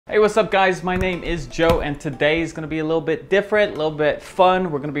Hey, what's up guys? My name is Joe and today is going to be a little bit different, a little bit fun.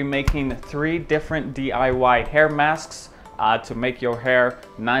 We're going to be making 3 different DIY hair masks to make your hair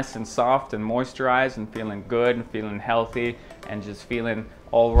nice and soft and moisturized and feeling good and feeling healthy and just feeling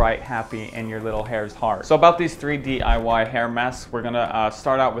all right, happy in your little hair's heart. So about these 3 DIY hair masks, we're gonna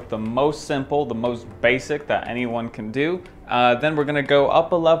start out with the most simple, the most basic that anyone can do. Then we're gonna go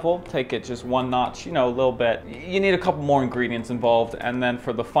up a level, take it just 1 notch, you know, a little bit. You need a couple more ingredients involved. And then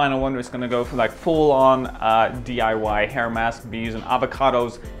for the final one, we're just gonna go for like full on DIY hair mask. Be using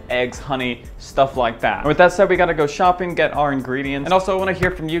avocados, eggs, honey, stuff like that. And with that said, we gotta go shopping, get our ingredients. And also I wanna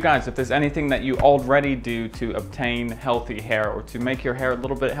hear from you guys if there's anything that you already do to obtain healthy hair or to make your hair a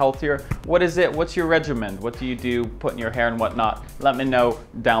little bit healthier. What is it? What's your regimen? What do you do? Put in your hair and whatnot? Let me know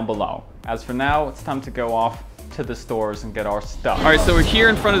down below. As for now, it's time to go off to the stores and get our stuff. All right, so we're here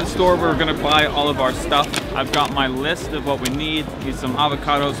in front of the store. We're gonna buy all of our stuff. I've got my list of what we need. Need some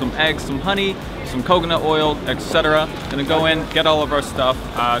avocados, some eggs, some honey, some coconut oil, etc. Gonna go in, get all of our stuff,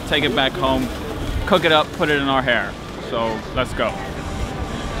 take it back home, cook it up, put it in our hair. So let's go.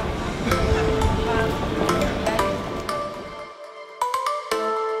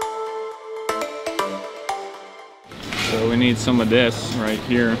 So we need some of this right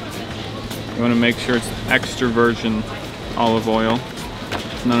here. You want to make sure it's extra virgin olive oil.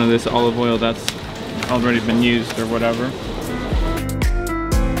 None of this olive oil that's already been used or whatever.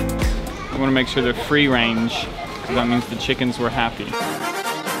 I want to make sure they're free range, because that means the chickens were happy.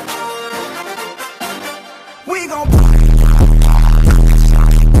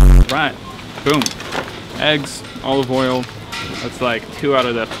 Right, boom. Eggs, olive oil. That's like 2 out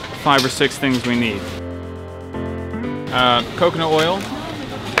of the 5 or 6 things we need. Coconut oil.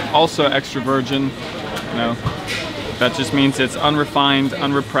 Also extra virgin, you know, that just means it's unrefined,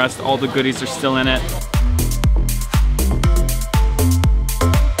 unrepressed, all the goodies are still in it.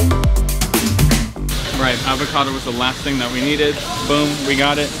 Right, avocado was the last thing that we needed. Boom, we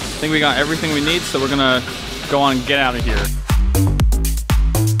got it. I think we got everything we need, so we're gonna go on and get out of here.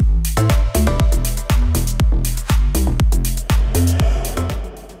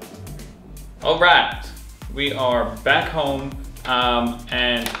 All right, we are back home.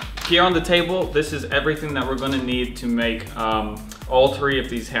 And here on the table, this is everything that we're going to need to make all 3 of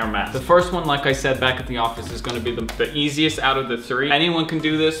these hair masks. The first one, like I said back at the office, is going to be the easiest out of the 3. Anyone can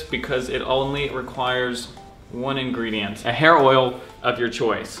do this because it only requires 1 ingredient, a hair oil of your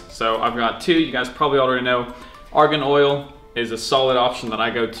choice. So I've got 2, you guys probably already know. Argan Oil is a solid option that I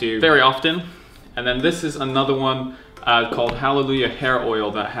go to very often. And then this is another one called Hallelujah Hair Oil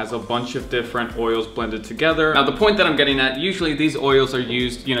that has a bunch of different oils blended together. Now the point that I'm getting at, usually these oils are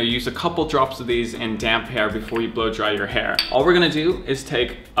used, you know, use a couple drops of these in damp hair before you blow dry your hair. All we're gonna do is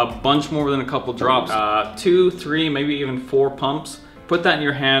take a bunch more than a couple drops, 2, 3, maybe even 4 pumps, put that in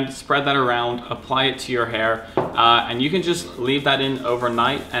your hand, spread that around, apply it to your hair, and you can just leave that in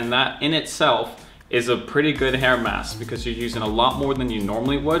overnight, and that in itself is a pretty good hair mask because you're using a lot more than you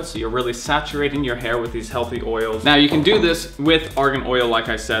normally would, so you're really saturating your hair with these healthy oils. Now you can do this with argan oil like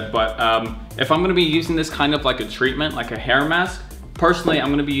I said, but if I'm gonna be using this kind of like a treatment, like a hair mask, personally I'm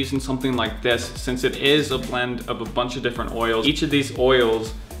gonna be using something like this since it is a blend of a bunch of different oils. Each of these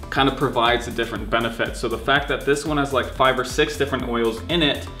oils kind of provides a different benefit. So the fact that this one has like 5 or 6 different oils in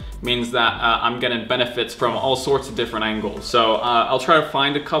it means that I'm getting benefits from all sorts of different angles. So I'll try to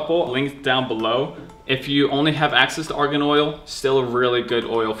find a couple linked down below. If you only have access to argan oil, still a really good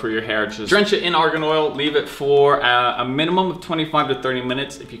oil for your hair. Just drench it in argan oil, leave it for a minimum of 25 to 30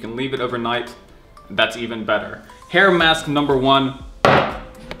 minutes. If you can leave it overnight, that's even better. Hair mask number 1,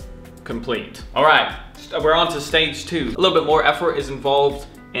 complete. All right, we're on to stage 2. A little bit more effort is involved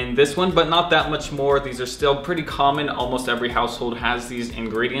in this one, but not that much more. These are still pretty common. Almost every household has these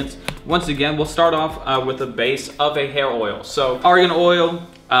ingredients. Once again, we'll start off with a base of a hair oil. So argan oil,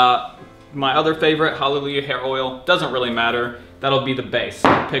 my other favorite, Hallelujah Hair Oil, doesn't really matter. That'll be the base.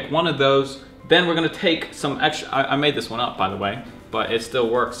 Pick one of those. Then we're gonna take some extra, I made this one up by the way, but it still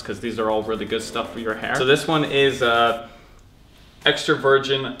works because these are all really good stuff for your hair. So this one is extra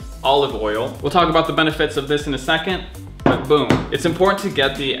virgin olive oil. We'll talk about the benefits of this in a second. But boom, it's important to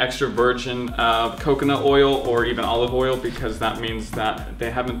get the extra virgin coconut oil or even olive oil because that means that they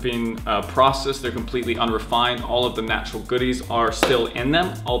haven't been processed, they're completely unrefined. All of the natural goodies are still in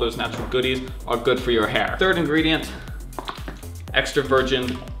them. All those natural goodies are good for your hair. Third ingredient, extra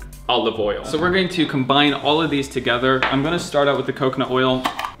virgin olive oil. So we're going to combine all of these together. I'm gonna start out with the coconut oil.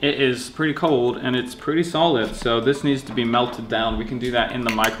 It is pretty cold and it's pretty solid, so this needs to be melted down. We can do that in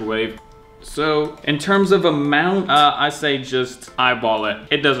the microwave. So in terms of amount, I say just eyeball it.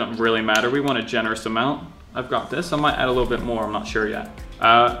 It doesn't really matter. We want a generous amount. I've got this. I might add a little bit more. I'm not sure yet.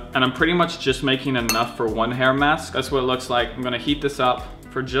 And I'm pretty much just making enough for one hair mask. That's what it looks like. I'm gonna heat this up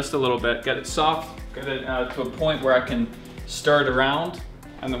for just a little bit, get it soft, get it to a point where I can stir it around,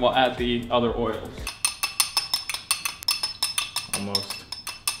 and then we'll add the other oils. Almost.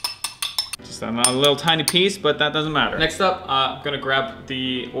 Just a little tiny piece, but that doesn't matter. Next up, I'm gonna grab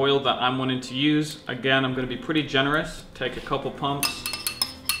the oil that I'm wanting to use. Again, I'm gonna be pretty generous. Take a couple pumps.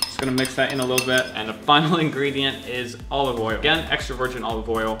 Just gonna mix that in a little bit. And the final ingredient is olive oil. Again, extra virgin olive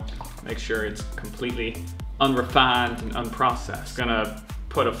oil. Make sure it's completely unrefined and unprocessed. Gonna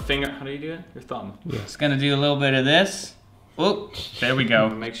put a finger, how do you do it? Your thumb. Yeah. Just gonna do a little bit of this. Oh, there we go.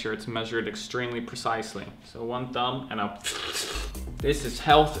 Make sure it's measured extremely precisely. So one thumb and up. This is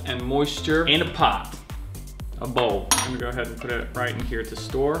health and moisture in a pot, a bowl. I'm gonna go ahead and put it right in here to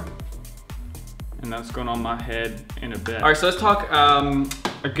store. And that's going on my head in a bit. All right, so let's talk, I'll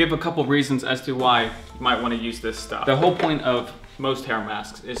give a couple reasons as to why you might wanna use this stuff. The whole point of most hair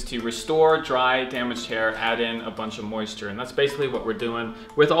masks is to restore dry, damaged hair, add in a bunch of moisture. And that's basically what we're doing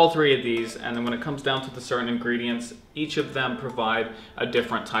with all three of these. And then when it comes down to the certain ingredients, each of them provide a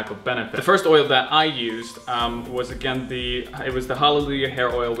different type of benefit. The first oil that I used was again the Hallelujah hair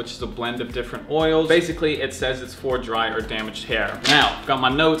oil, which is a blend of different oils. Basically, it says it's for dry or damaged hair. Now, I've got my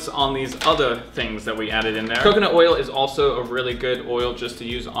notes on these other things that we added in there. Coconut oil is also a really good oil just to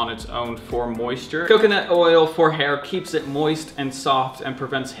use on its own for moisture. Coconut oil for hair keeps it moist and soft and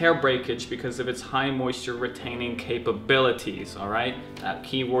prevents hair breakage because of its high moisture retaining capabilities, all right? That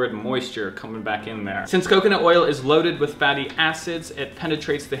keyword moisture coming back in there. Since coconut oil is loaded with fatty acids, it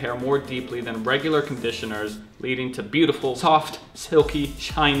penetrates the hair more deeply than regular conditioners, leading to beautiful, soft, silky,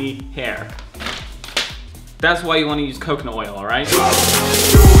 shiny hair. That's why you want to use coconut oil, all right?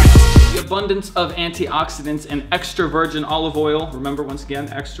 The abundance of antioxidants in extra virgin olive oil, remember once again,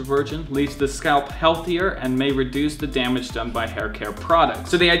 extra virgin, leaves the scalp healthier and may reduce the damage done by hair care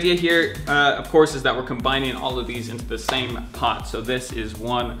products. So the idea here, of course, is that we're combining all of these into the same pot. So this is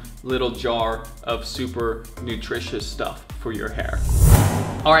one little jar of super nutritious stuff for your hair.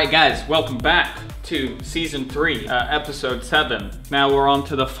 All right, guys, welcome back to season 3, episode 7. Now we're on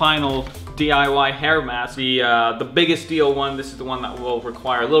to the final DIY hair mask, the biggest deal one. This is the one that will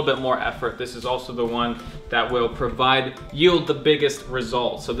require a little bit more effort. This is also the one that will yield the biggest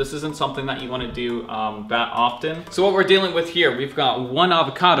results. So this isn't something that you want to do that often. So what we're dealing with here, we've got 1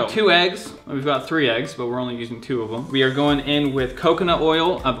 avocado, 2 eggs, we've got 3 eggs, but we're only using 2 of them. We are going in with coconut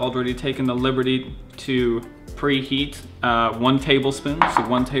oil. I've already taken the liberty to preheat 1 tablespoon, so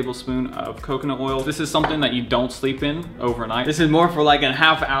 1 tablespoon of coconut oil. This is something that you don't sleep in overnight. This is more for like a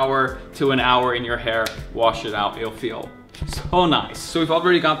half hour to an hour in your hair. Wash it out, it'll feel so nice. So we've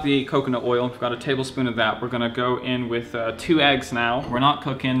already got the coconut oil. We've got a tablespoon of that. We're gonna go in with 2 eggs now. We're not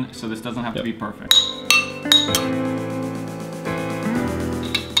cooking, so this doesn't have to be perfect.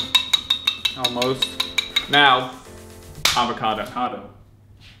 Almost. Now, avocado.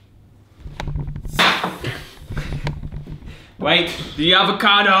 Wait, the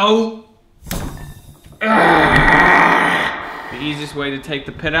avocado! The easiest way to take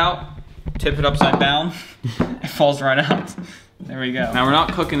the pit out, tip it upside down, it falls right out. There we go. Now we're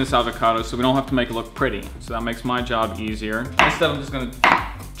not cooking this avocado, so we don't have to make it look pretty. So that makes my job easier. Instead, I'm just gonna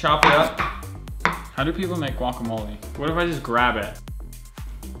chop it up. How do people make guacamole? What if I just grab it?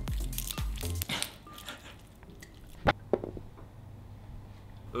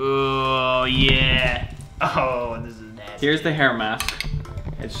 Oh yeah. Oh, this is nasty. Here's the hair mask.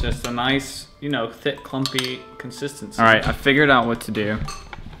 It's just a nice, you know, thick, clumpy consistency. All right, I figured out what to do.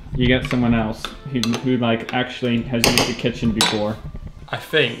 You get someone else who like actually has used the kitchen before. I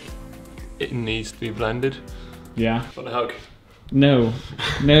think it needs to be blended. Yeah. Want a hug? No.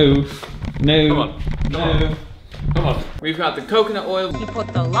 Come on. Come on. We've got the coconut oil. You put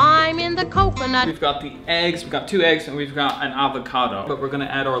the lime in the coconut. We've got the eggs. We've got 2 eggs, and we've got an avocado. But we're gonna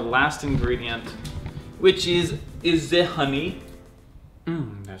add our last ingredient, which is the honey.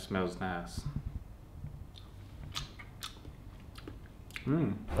 That smells nice.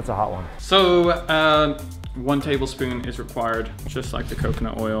 That's a hot one. So 1 tablespoon is required, just like the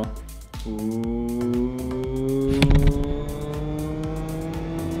coconut oil. Ooh.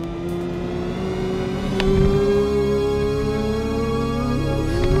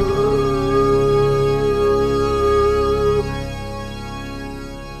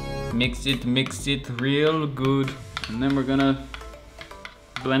 Mix it real good. And then we're gonna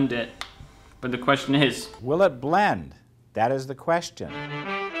blend it. But the question is, Will it blend? That is the question.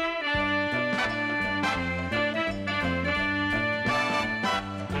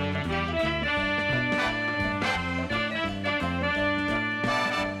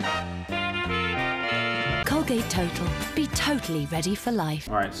 Deansgate Total. Be totally ready for life.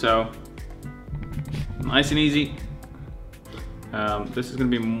 All right, so nice and easy. This is gonna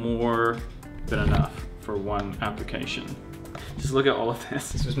be more than enough for one application. Just look at all of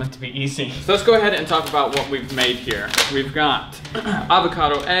this. This was meant to be easy. So let's go ahead and talk about what we've made here. We've got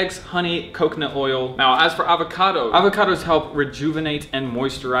avocado eggs, honey, coconut oil. Now, as for avocado, avocados help rejuvenate and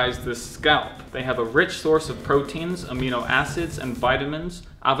moisturize the scalp. They have a rich source of proteins, amino acids, and vitamins.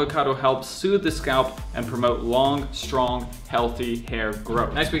 Avocado helps soothe the scalp and promote long, strong, healthy hair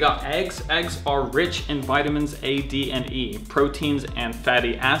growth. Next, we got eggs. Eggs are rich in vitamins A, D, and E, proteins, and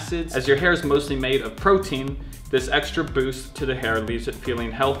fatty acids. As your hair is mostly made of protein, this extra boost to the hair leaves it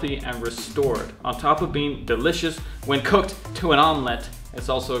feeling healthy and restored. On top of being delicious when cooked to an omelet, it's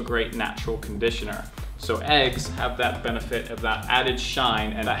also a great natural conditioner. So eggs have that benefit of that added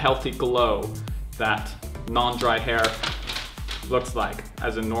shine and that healthy glow that non-dry hair looks like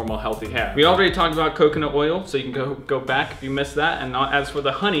as a normal healthy hair. We already talked about coconut oil, so you can go back if you missed that. And as for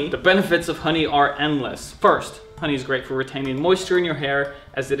the honey, the benefits of honey are endless. First, honey is great for retaining moisture in your hair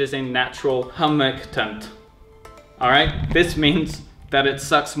as it is a natural humectant. All right, this means that it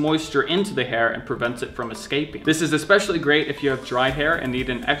sucks moisture into the hair and prevents it from escaping. This is especially great if you have dry hair and need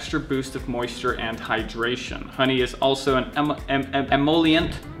an extra boost of moisture and hydration. Honey is also an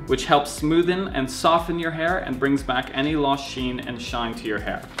emollient, which helps smoothen and soften your hair and brings back any lost sheen and shine to your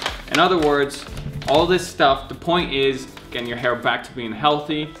hair. In other words, all this stuff, the point is getting your hair back to being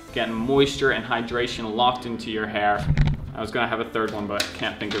healthy, getting moisture and hydration locked into your hair. I was gonna have a third one, but I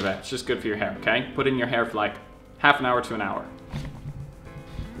can't think of it. It's just good for your hair, okay? Put it in your hair for like half an hour to an hour.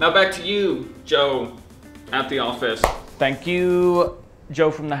 Now back to you, Joe, at the office. Thank you,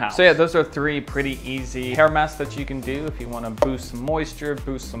 Joe from the house. So yeah, those are 3 pretty easy hair masks that you can do if you want to boost some moisture,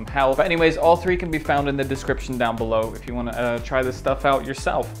 boost some health. But anyways, all 3 can be found in the description down below if you want to try this stuff out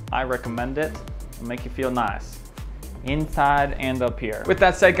yourself. I recommend it. It'll make you feel nice. Inside and up here. With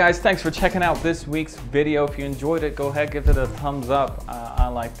that said, guys, thanks for checking out this week's video. If you enjoyed it, go ahead, give it a thumbs up. I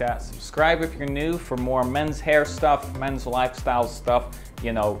like that. Subscribe if you're new for more men's hair stuff, men's lifestyle stuff.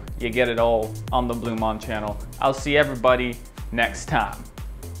 You know, you get it all on the BluMaan channel. I'll see everybody next time.